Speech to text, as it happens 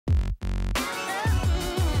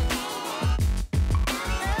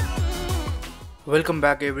Welcome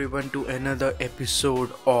back everyone to another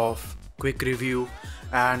episode of Quick Review,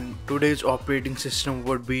 and today's operating system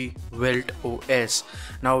would be Velt OS.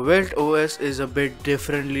 Now Velt OS is a bit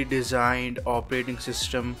differently designed operating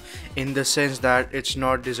system in the sense that it's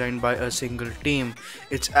not designed by a single team.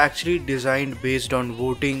 It's actually designed based on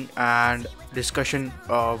voting and discussion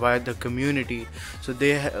by the community. So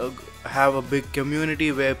they have a big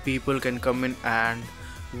community where people can come in and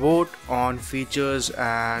vote on features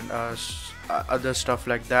and other stuff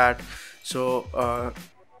like that. So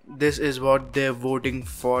this is what their voting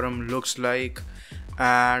forum looks like.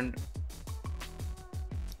 And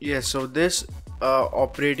yes, so this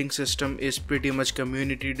operating system is pretty much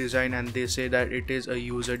community design, and they say that it is a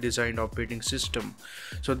user designed operating system.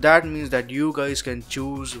 So that means that you guys can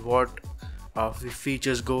choose what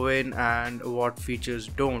features go in and what features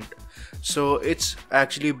don't. So it's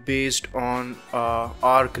actually based on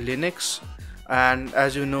Arch Linux, and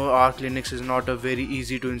as you know, Arch Linux is not a very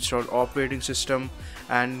easy to install operating system,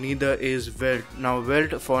 and neither is Velt. Now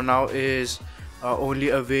Velt for now is only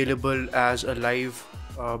available as a live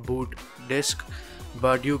boot disk,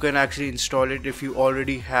 but you can actually install it if you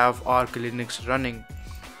already have Arch Linux running.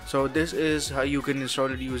 So this is how you can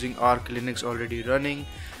install it using Arch Linux already running.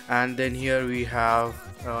 And then here we have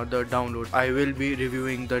the download. I will be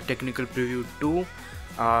reviewing the technical preview too.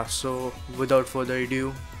 So without further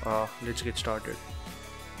ado, let's get started.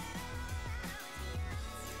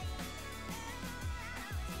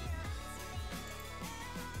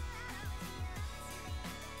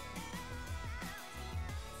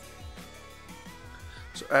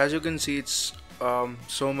 So as you can see, it's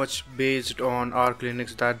so much based on Arch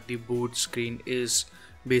Linux that the boot screen is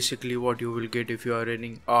basically what you will get if you are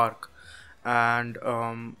running Arch. And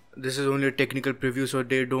this is only a technical preview, so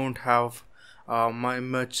they don't have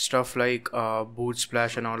much stuff like boot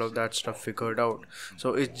splash and all of that stuff figured out.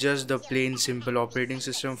 So it's just the plain simple operating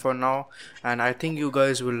system for now, and I think you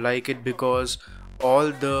guys will like it because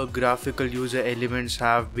all the graphical user elements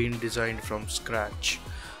have been designed from scratch.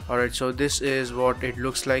 Alright, so this is what it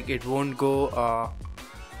looks like. It won't go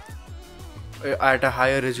at a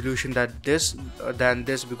higher resolution than this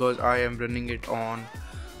because I am running it on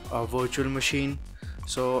a virtual machine.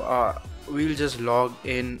 So we'll just log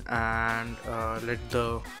in and let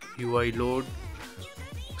the UI load.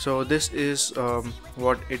 So this is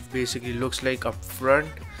what it basically looks like. Up front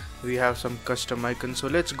we have some custom icons, so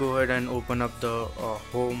let's go ahead and open up the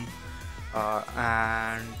home,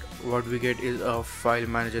 and what we get is a file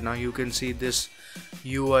manager. Now you can see this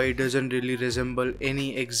UI doesn't really resemble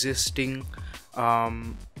any existing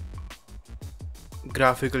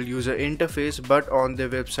graphical user interface, but on their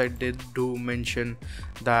website they do mention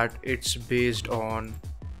that it's based on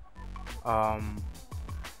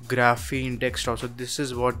graphene desktop. So this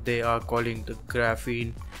is what they are calling the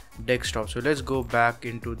graphene desktop. So let's go back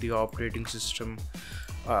into the operating system.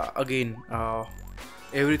 Again,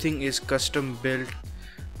 everything is custom built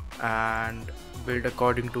and built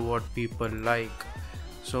according to what people like.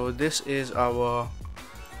 So this is our,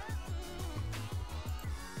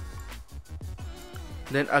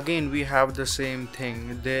 then again we have the same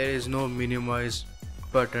thing. There is no minimize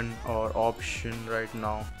button or option right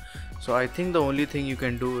now. So I think the only thing you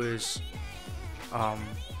can do is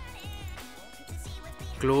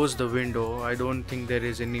close the window. I don't think there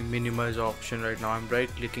is any minimize option right now. I'm right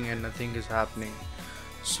clicking and nothing is happening.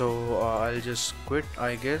 So I'll just quit,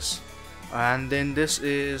 I guess. And then this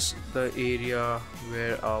is the area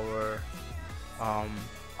where our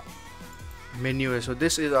menu is. So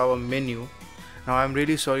this is our menu. Now I'm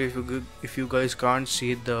really sorry if you guys can't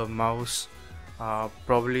see the mouse.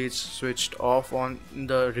 Probably it's switched off on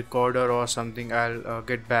the recorder or something. I'll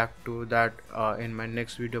get back to that in my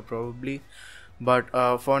next video probably. But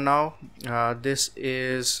for now, this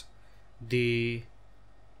is the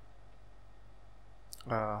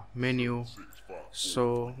menu.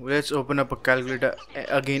 So let's open up a calculator.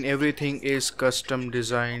 Again, everything is custom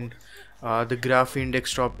designed. The graphene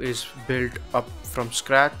desktop is built up from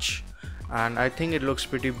scratch, and I think it looks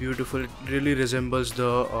pretty beautiful. It really resembles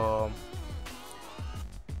the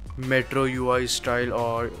Metro UI style,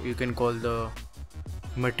 or you can call the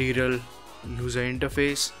material user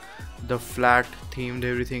interface. The flat themed,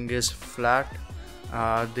 everything is flat.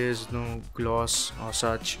 There's no gloss or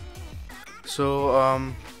such. So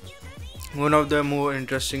one of the more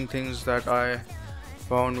interesting things that I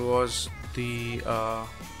found was the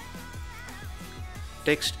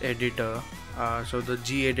text editor. So the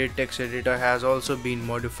gedit text editor has also been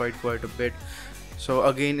modified quite a bit. So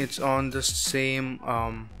again, it's on the same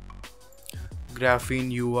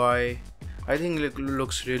graphene UI. I think it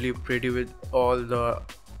looks really pretty with all the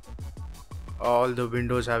all the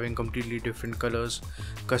windows having completely different colors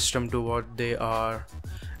custom to what they are.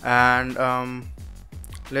 And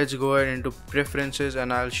let's go ahead into preferences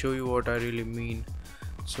and I'll show you what I really mean.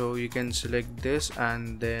 So you can select this,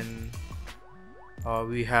 and then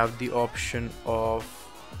we have the option of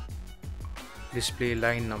display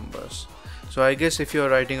line numbers. So I guess if you're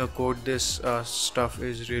writing a code, this stuff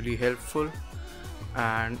is really helpful,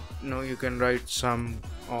 and you can write some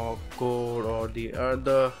code or the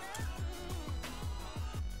other.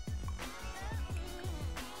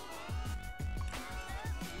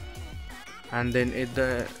 And then it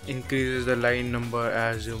increases the line number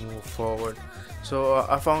as you move forward. So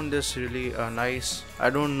I found this really nice. I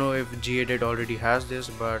don't know if Gedit already has this,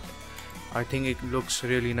 but I think it looks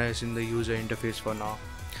really nice in the user interface for now.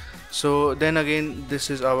 So then again, this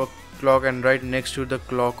is our clock, and right next to the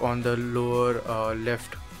clock on the lower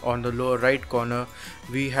left, on the lower right corner,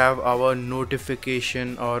 we have our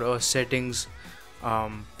notification or a settings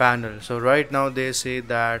panel. So right now they say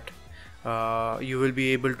that you will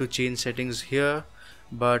be able to change settings here,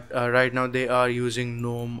 but right now they are using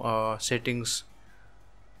GNOME settings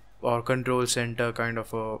or control center kind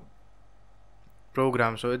of a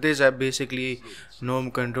program. So it is basically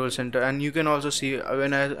GNOME control center, and you can also see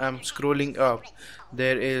when I am scrolling up,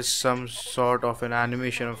 there is some sort of an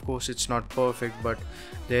animation. Of course it's not perfect, but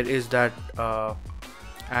there is that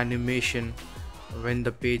animation when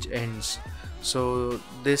the page ends. So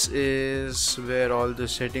this is where all the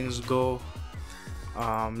settings go.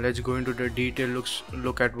 Let's go into the detail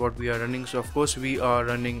look at what we are running. So of course we are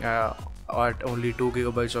running at only 2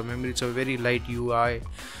 GB of memory. It's a very light UI,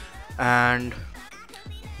 and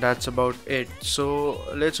that's about it. So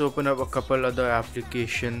let's open up a couple other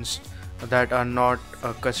applications that are not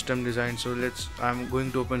custom designed. So I'm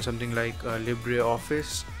going to open something like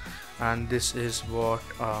LibreOffice, and this is what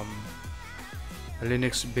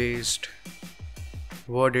Linux based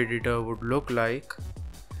word editor would look like.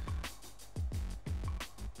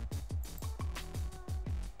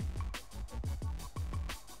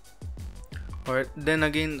 Alright, then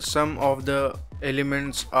again, some of the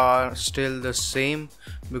elements are still the same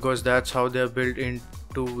because that's how they're built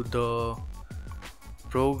into the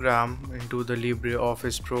program, into the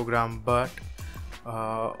LibreOffice program. But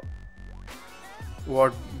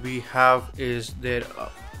what we have is there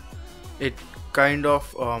it kind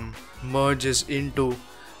of merges into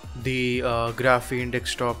the Graphene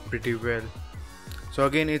desktop pretty well. So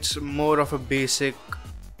again, it's more of a basic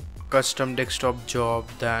custom desktop job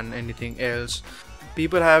than anything else.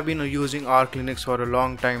 People have been using Arch Linux for a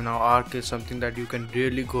long time now. Arch is something that you can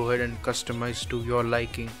really go ahead and customize to your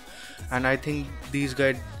liking, and I think these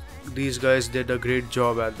guys did a great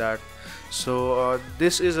job at that. So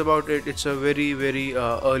this is about it. It's a very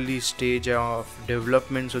early stage of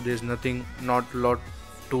development, so there's not a lot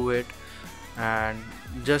to it, and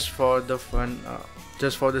just for the fun,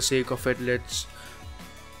 just for the sake of it, let's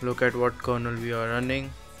look at what kernel we are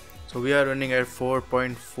running. So we are running at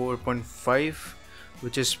 4.4.5,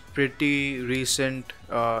 which is pretty recent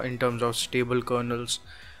in terms of stable kernels.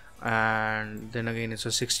 And then again, it's a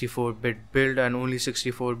 64-bit build, and only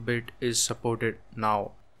 64-bit is supported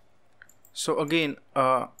now. So again,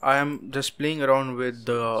 I am just playing around with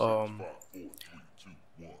the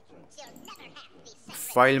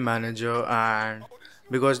file manager, and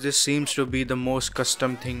because this seems to be the most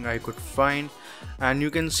custom thing I could find, and you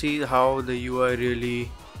can see how the UI really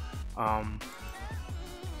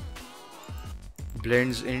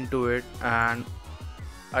blends into it. And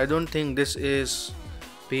I don't think this is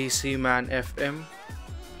PCman FM,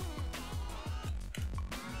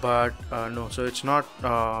 but no, so it's not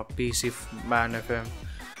PCman FM,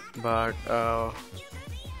 but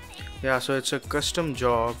yeah, so it's a custom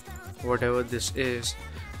job, whatever this is.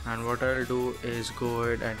 And what I'll do is go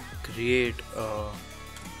ahead and create a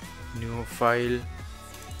new file.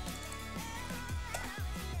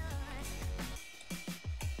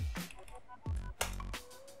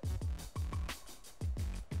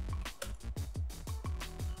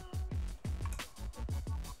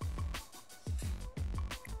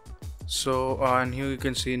 So and here you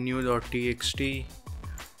can see new.txt,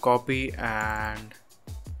 copy and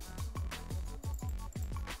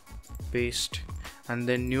paste, and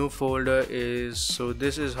then new folder is, so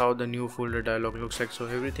this is how the new folder dialog looks like. So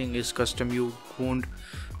everything is custom. You won't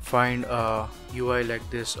find a UI like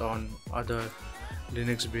this on other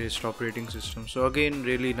Linux based operating systems. So again,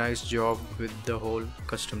 really nice job with the whole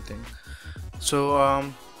custom thing.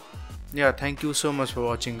 So yeah, thank you so much for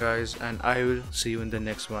watching, guys, and I will see you in the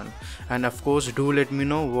next one. And of course, do let me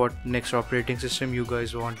know what next operating system you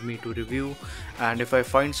guys want me to review, and if I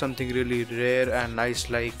find something really rare and nice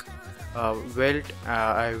like Velt,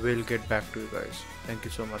 I will get back to you guys. Thank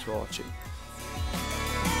you so much for watching.